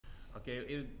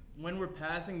Okay, when we're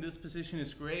passing, this position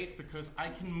is great because I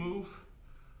can move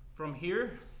from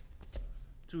here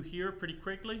to here pretty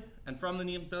quickly, and from the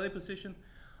knee and belly position,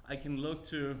 I can look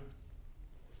to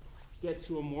get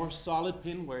to a more solid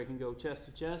pin where I can go chest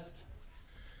to chest.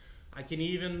 I can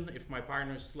even, if my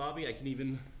partner is sloppy, I can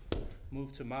even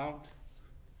move to mount.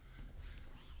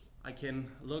 I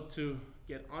can look to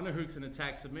get underhooks and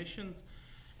attack submissions.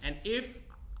 And if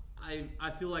I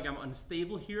feel like I'm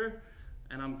unstable here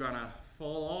and I'm gonna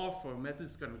fall off or Mets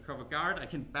is gonna recover guard, I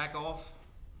can back off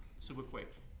super quick,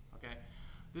 okay?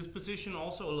 This position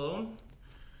also alone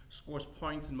scores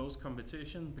points in most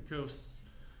competition because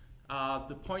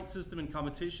the point system in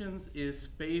competitions is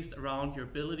based around your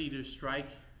ability to strike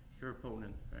your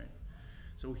opponent, right?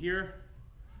 So here,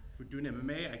 if we're doing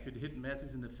MMA, I could hit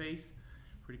Mets in the face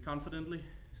pretty confidently.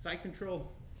 Side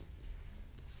control,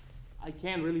 I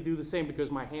can't really do the same because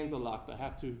my hands are locked. I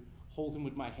have to hold him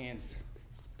with my hands.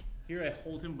 Here I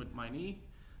hold him with my knee,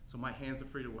 so my hands are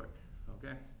free to work,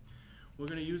 okay? We're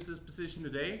gonna use this position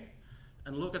today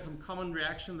and look at some common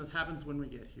reaction that happens when we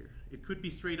get here. It could be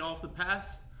straight off the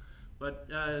pass, but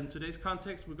in today's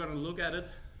context, we're gonna look at it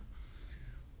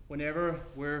whenever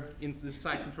we're in this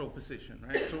side control position,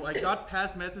 right? So I got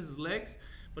past Mets' legs,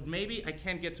 but maybe I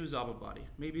can't get to his upper body.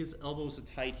 Maybe his elbows are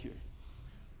tight here.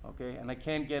 Okay, and I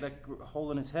can't get a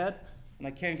hold on his head, and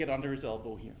I can't get under his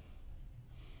elbow here.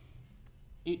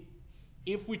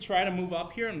 If we try to move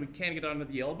up here and we can't get under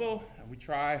the elbow, and we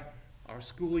try our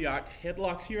schoolyard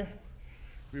headlocks here,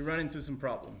 we run into some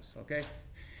problems, okay?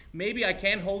 Maybe I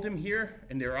can hold him here,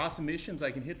 and there are submissions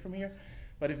I can hit from here,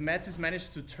 but if Mats manages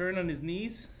to turn on his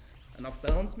knees and off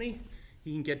balance me,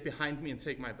 he can get behind me and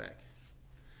take my back.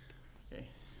 Okay.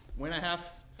 When I have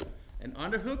an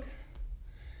underhook,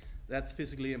 that's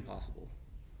physically impossible.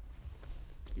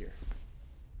 Here.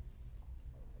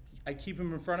 I keep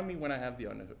him in front of me when I have the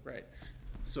underhook, right?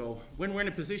 So when we're in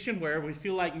a position where we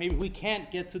feel like maybe we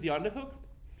can't get to the underhook,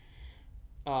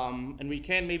 and we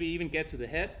can't maybe even get to the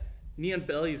head, knee and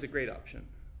belly is a great option.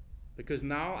 Because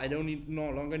now I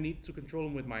no longer need to control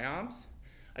him with my arms,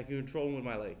 I can control him with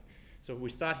my leg. So if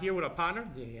we start here with our partner,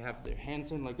 they have their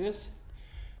hands in like this.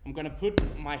 I'm gonna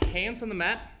put my hands on the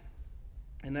mat,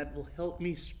 and that will help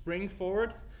me spring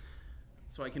forward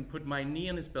so I can put my knee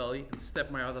on his belly and step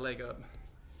my other leg up.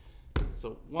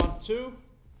 So 1, 2,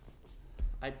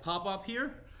 I pop up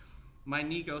here, my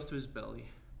knee goes to his belly.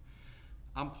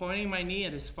 I'm pointing my knee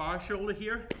at his far shoulder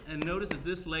here, and notice that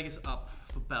this leg is up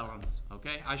for balance,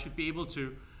 okay? I should be able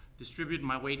to distribute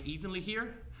my weight evenly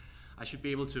here. I should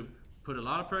be able to put a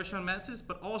lot of pressure on Mats,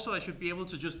 but also I should be able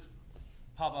to just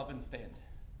pop up and stand,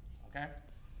 okay?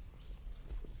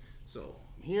 So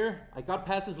here, I got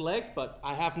past his legs, but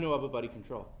I have no upper body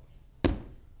control.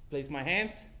 Place my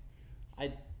hands.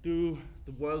 I do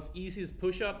the world's easiest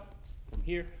push-up from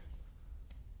here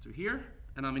to here,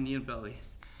 and I'm in knee and belly.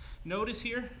 Notice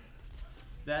here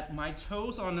that my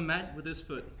toes are on the mat with this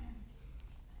foot.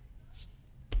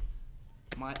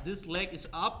 This leg is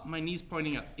up, my knee's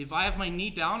pointing up. If I have my knee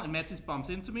down and Mats bumps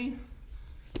into me,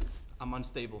 I'm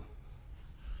unstable.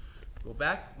 Go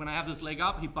back. When I have this leg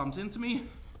up, he bumps into me.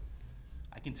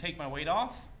 I can take my weight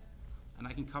off, and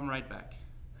I can come right back.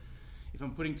 If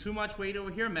I'm putting too much weight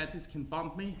over here, Mats can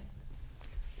bump me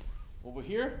over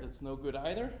here. That's no good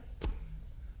either.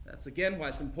 That's again why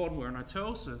it's important we're on our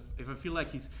toes. So if I feel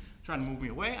like he's trying to move me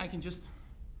away, I can just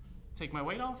take my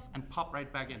weight off and pop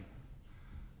right back in.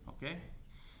 Okay?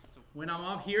 So when I'm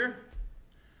up here,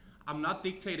 I'm not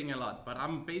dictating a lot, but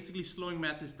I'm basically slowing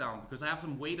Mats down because I have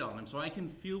some weight on him, so I can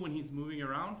feel when he's moving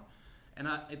around. And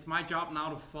it's my job now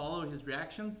to follow his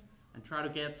reactions and try to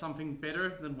get something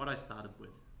better than what I started with.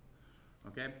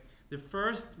 Okay? The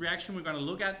first reaction we're going to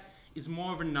look at is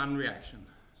more of a non-reaction.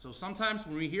 So sometimes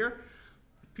when we're here,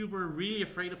 people are really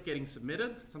afraid of getting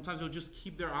submitted. Sometimes they'll just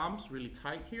keep their arms really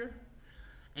tight here,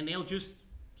 and they'll just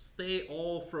stay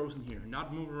all frozen here,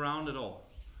 not move around at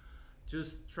all.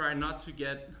 Just try not to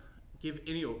give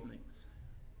any openings.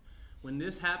 When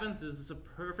this happens, this is a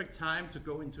perfect time to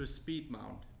go into a speed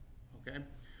mount. Okay?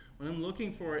 What I'm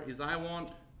looking for is I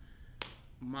want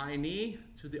my knee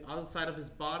to the other side of his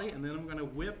body, and then I'm going to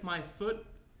whip my foot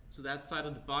to that side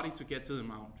of the body to get to the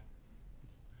mount.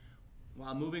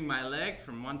 While moving my leg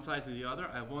from one side to the other,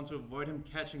 I want to avoid him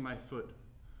catching my foot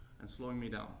and slowing me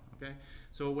down. Okay?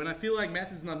 So when I feel like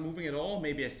Mats is not moving at all,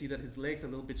 maybe I see that his legs are a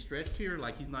little bit stretched here,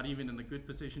 like he's not even in a good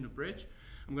position to bridge,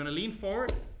 I'm going to lean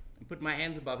forward and put my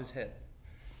hands above his head.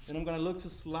 Then I'm going to look to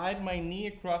slide my knee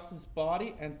across his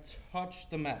body and touch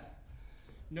the mat.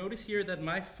 Notice here that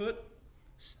my foot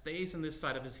stays on this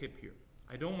side of his hip here.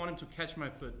 I don't want him to catch my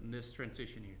foot in this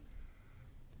transition here.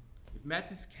 If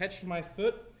Mats catches my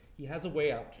foot, he has a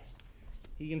way out.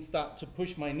 He can start to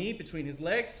push my knee between his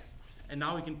legs, and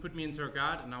now he can put me into a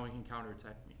guard, and now he can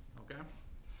counterattack me, okay?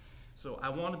 So I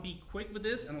want to be quick with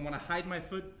this, and I want to hide my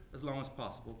foot as long as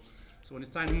possible. So when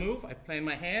it's time to move, I plant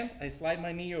my hands, I slide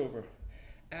my knee over.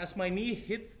 As my knee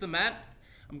hits the mat,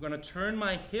 I'm going to turn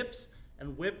my hips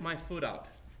and whip my foot out.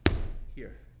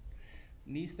 Here.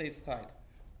 Knee stays tight.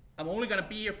 I'm only going to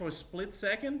be here for a split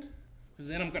second, because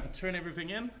then I'm going to turn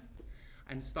everything in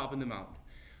and stop in the mount.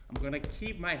 I'm going to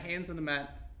keep my hands on the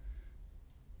mat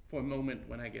for a moment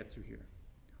when I get to here,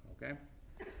 okay?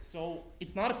 So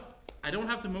it's not I don't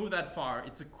have to move that far.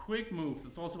 It's a quick move.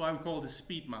 That's also why we call it a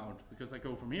speed mount, because I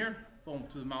go from here, boom,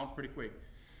 to the mount pretty quick.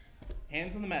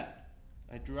 Hands on the mat.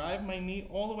 I drive my knee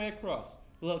all the way across.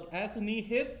 Look, as the knee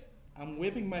hits, I'm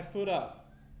whipping my foot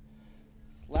up.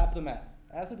 Slap the mat.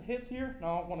 As it hits here,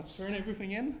 now I want to turn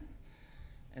everything in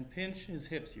and pinch his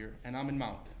hips here, and I'm in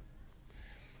mount.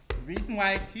 The reason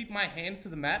why I keep my hands to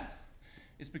the mat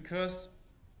is because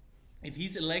if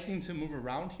he's electing to move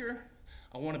around here,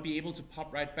 I want to be able to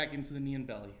pop right back into the knee and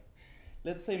belly.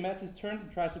 Let's say Mats turns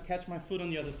and tries to catch my foot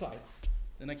on the other side.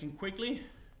 Then I can quickly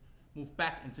move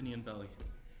back into knee and belly,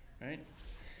 right?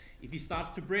 If he starts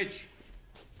to bridge,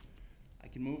 I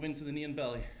can move into the knee and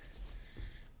belly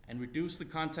and reduce the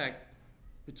contact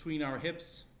between our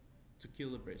hips to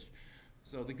kill the bridge.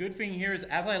 So the good thing here is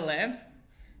as I land,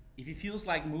 if he feels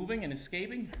like moving and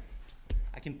escaping,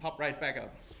 I can pop right back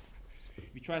up.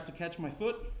 If he tries to catch my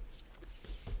foot,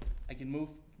 I can move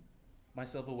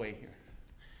myself away here.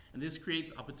 And this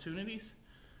creates opportunities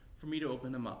for me to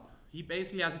open him up. He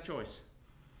basically has a choice.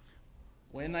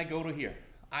 When I go to here,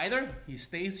 either he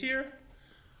stays here,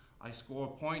 I score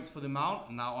points for the mount,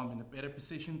 and now I'm in a better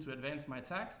position to advance my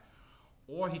attacks,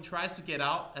 or he tries to get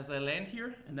out as I land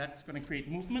here, and that's going to create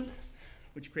movement,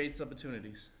 which creates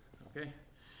opportunities, okay?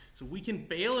 So we can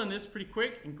bail on this pretty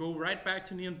quick and go right back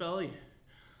to knee and belly,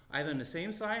 either on the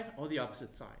same side or the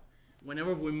opposite side.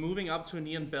 Whenever we're moving up to a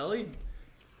knee and belly,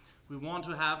 we want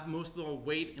to have most of our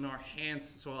weight in our hands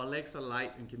so our legs are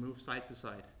light and can move side to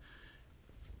side.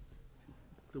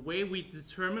 The way we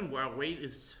determine where our weight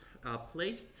is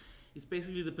placed is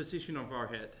basically the position of our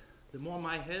head. The more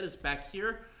my head is back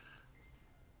here,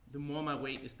 the more my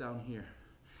weight is down here.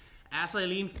 As I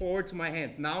lean forward to my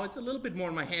hands, now it's a little bit more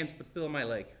in my hands, but still on my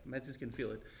leg. Mats can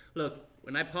feel it. Look,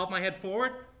 when I pop my head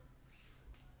forward,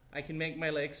 I can make my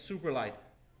legs super light.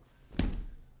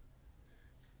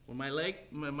 When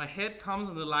my head comes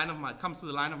to the line of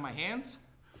my hands,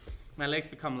 my legs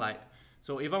become light.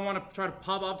 So if I want to try to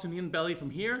pop up to knee and belly from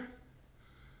here,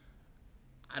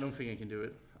 I don't think I can do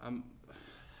it. I'm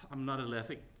not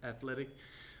athletic.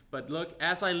 But look,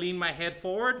 as I lean my head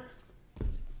forward,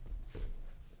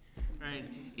 right,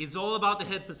 it's all about the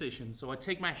head position. So I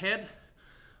take my head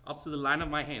up to the line of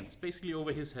my hands, basically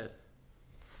over his head.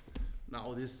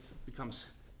 Now this becomes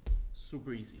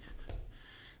super easy.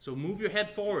 So move your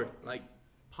head forward, like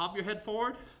pop your head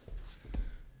forward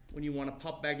when you want to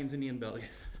pop back into knee and belly.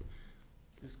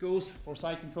 This goes for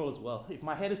side control as well. If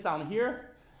my head is down here,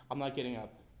 I'm not getting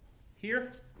up.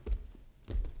 Here,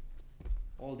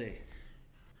 all day.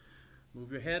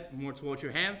 Move your head more towards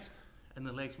your hands and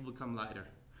the legs will become lighter.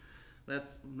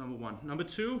 That's number one. Number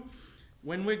two,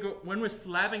 when we're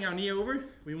slapping our knee over,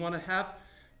 we want to have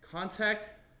contact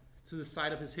to the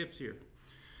side of his hips here.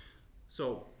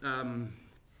 So,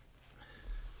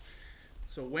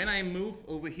 so when I move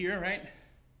over here, right,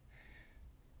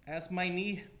 as my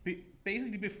knee,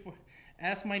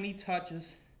 as my knee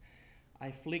touches,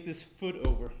 I flick this foot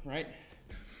over, right?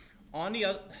 On the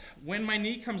other, when my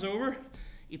knee comes over,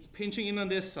 it's pinching in on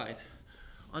this side.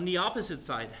 On the opposite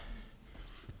side,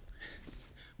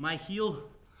 my heel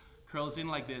curls in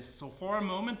like this. So for a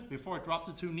moment, before I drop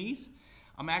to two knees,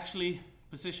 I'm actually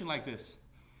positioned like this.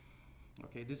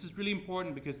 Okay, this is really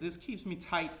important because this keeps me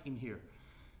tight in here.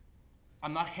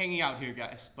 I'm not hanging out here,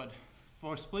 guys, but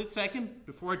for a split second,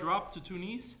 before I drop to two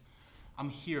knees, I'm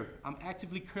here. I'm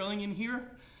actively curling in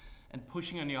here and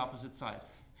pushing on the opposite side.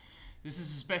 This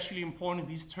is especially important if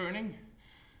he's turning,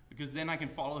 because then I can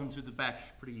follow him to the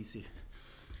back pretty easy.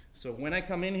 So when I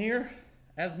come in here,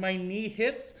 as my knee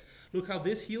hits, look how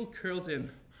this heel curls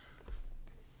in.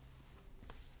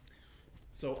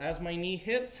 So as my knee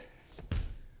hits,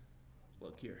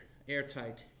 look here,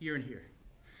 airtight, here and here.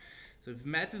 So if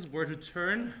Mats were to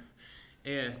turn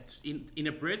in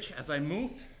a bridge as I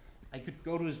moved, I could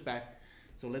go to his back.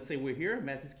 So let's say we're here,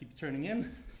 Mats keeps turning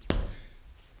in.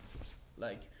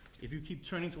 Like, if you keep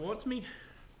turning towards me,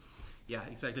 yeah,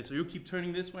 exactly. So you keep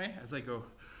turning this way as I go.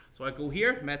 So I go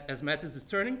here, as Mats is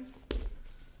turning,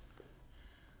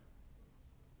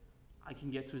 I can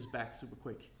get to his back super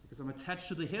quick because I'm attached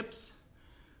to the hips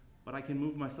but I can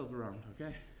move myself around,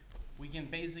 okay? We can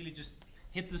basically just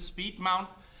hit the speed mount,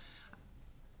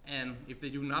 and if they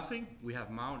do nothing, we have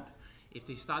mount. If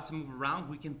they start to move around,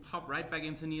 we can pop right back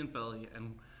into knee and belly,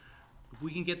 and if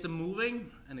we can get them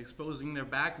moving and exposing their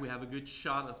back, we have a good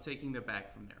shot of taking their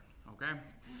back from there, okay?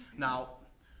 Now,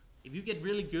 if you get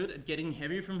really good at getting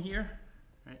heavy from here,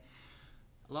 right,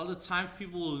 a lot of the times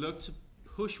people will look to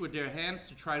push with their hands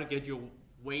to try to get your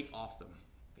weight off them,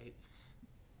 okay?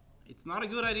 It's not a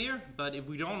good idea, but if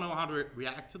we don't know how to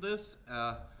react to this,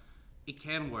 it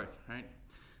can work, right?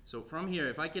 So from here,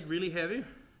 if I get really heavy,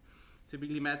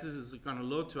 typically Mattis is gonna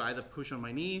look to either push on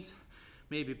my knees,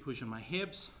 maybe push on my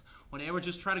hips, whenever,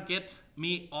 just try to get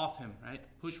me off him, right?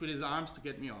 Push with his arms to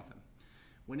get me off him.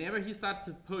 Whenever he starts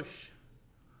to push,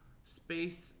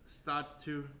 space starts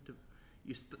to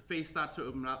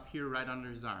open up here right under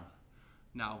his arm.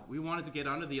 Now, we wanted to get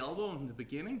under the elbow in the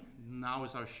beginning. Now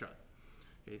is our shot.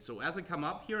 Okay, so as I come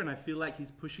up here and I feel like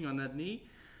he's pushing on that knee,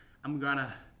 I'm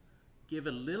gonna give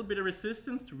a little bit of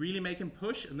resistance to really make him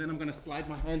push, and then I'm gonna slide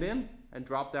my hand in and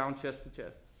drop down chest to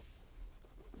chest.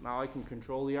 Now I can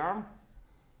control the arm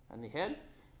and the head,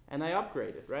 and I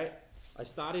upgrade it, right? I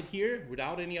started here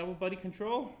without any upper body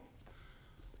control.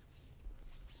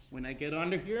 When I get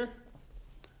under here,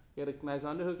 get a nice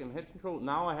underhook and head control,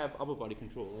 now I have upper body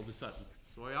control all of a sudden.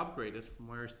 So I upgraded from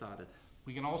where I started.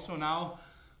 We can also now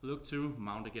look to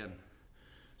mount again.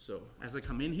 So as I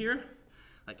come in here,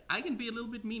 like I can be a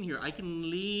little bit mean here. I can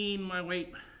lean my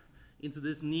weight into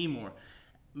this knee more.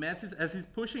 Mattis, as he's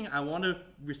pushing, I want to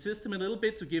resist him a little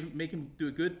bit to make him do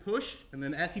a good push. And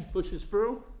then as he pushes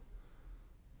through,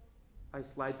 I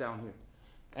slide down here.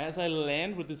 As I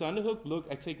land with this underhook, look,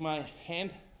 I take my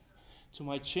hand to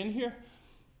my chin here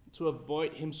to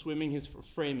avoid him swimming his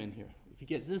frame in here. If he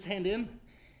gets this hand in,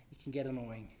 it can get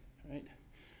annoying, right?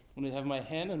 When I have my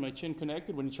hand and my chin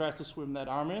connected, when he tries to swim that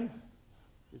arm in,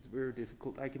 it's very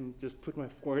difficult. I can just put my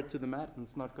forehead to the mat and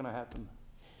it's not gonna happen.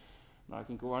 Now I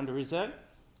can go under his head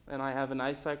and I have a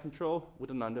nice side control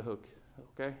with an underhook,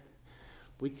 okay?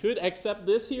 We could accept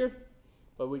this here,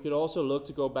 but we could also look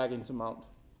to go back into mount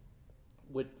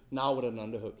now with an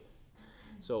underhook.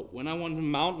 So when I want to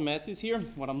mount Mattis here,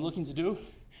 what I'm looking to do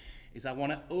is I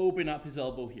want to open up his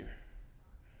elbow here.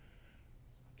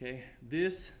 Okay,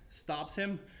 this stops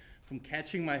him from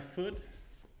catching my foot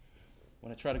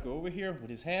when I try to go over here with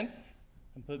his hand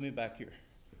and put me back here.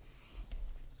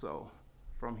 So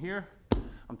from here,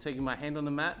 I'm taking my hand on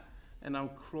the mat and I'm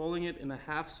crawling it in a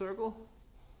half circle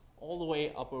all the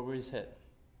way up over his head.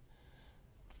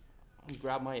 And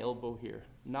grab my elbow here.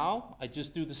 Now I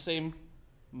just do the same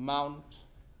mount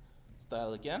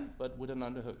style again, but with an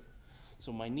underhook.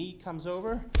 So my knee comes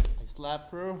over, I slap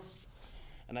through,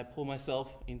 and I pull myself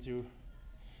into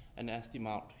a nasty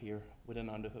mount here with an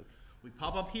underhook. We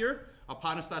pop up here, our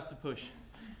partner starts to push.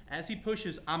 As he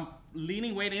pushes, I'm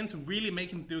leaning weight in to really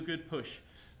make him do a good push.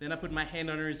 Then I put my hand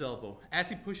under his elbow. As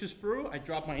he pushes through, I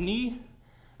drop my knee,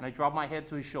 and I drop my head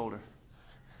to his shoulder.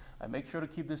 I make sure to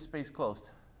keep this space closed,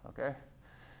 okay?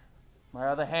 My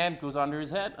other hand goes under his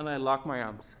head, and I lock my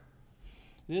arms.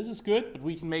 This is good, but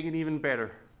we can make it even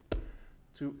better.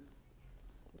 To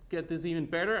get this even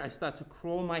better, I start to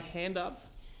crawl my hand up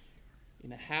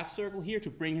in a half circle here to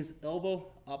bring his elbow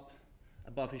up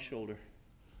above his shoulder.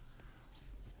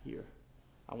 Here.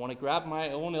 I want to grab my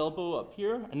own elbow up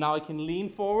here, and now I can lean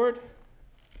forward,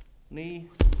 knee,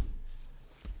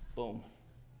 boom.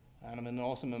 And I'm in an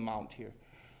awesome mount here,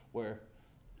 where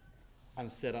I'm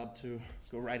set up to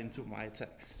go right into my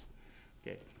attacks.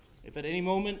 Okay. If at any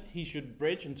moment he should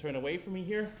bridge and turn away from me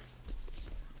here,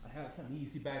 I have an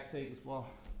easy back take as well.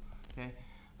 Okay.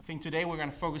 I think today we're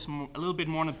going to focus a little bit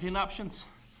more on the pin options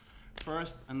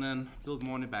first, and then build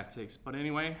more on the back takes. But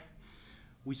anyway,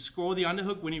 we score the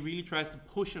underhook when he really tries to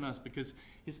push on us, because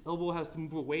his elbow has to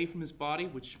move away from his body,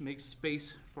 which makes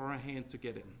space for our hand to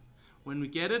get in. When we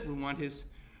get it, we want his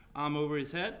arm over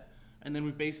his head, and then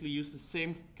we basically use the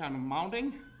same kind of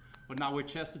mounting, but now we're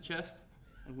chest to chest,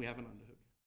 and we have an underhook.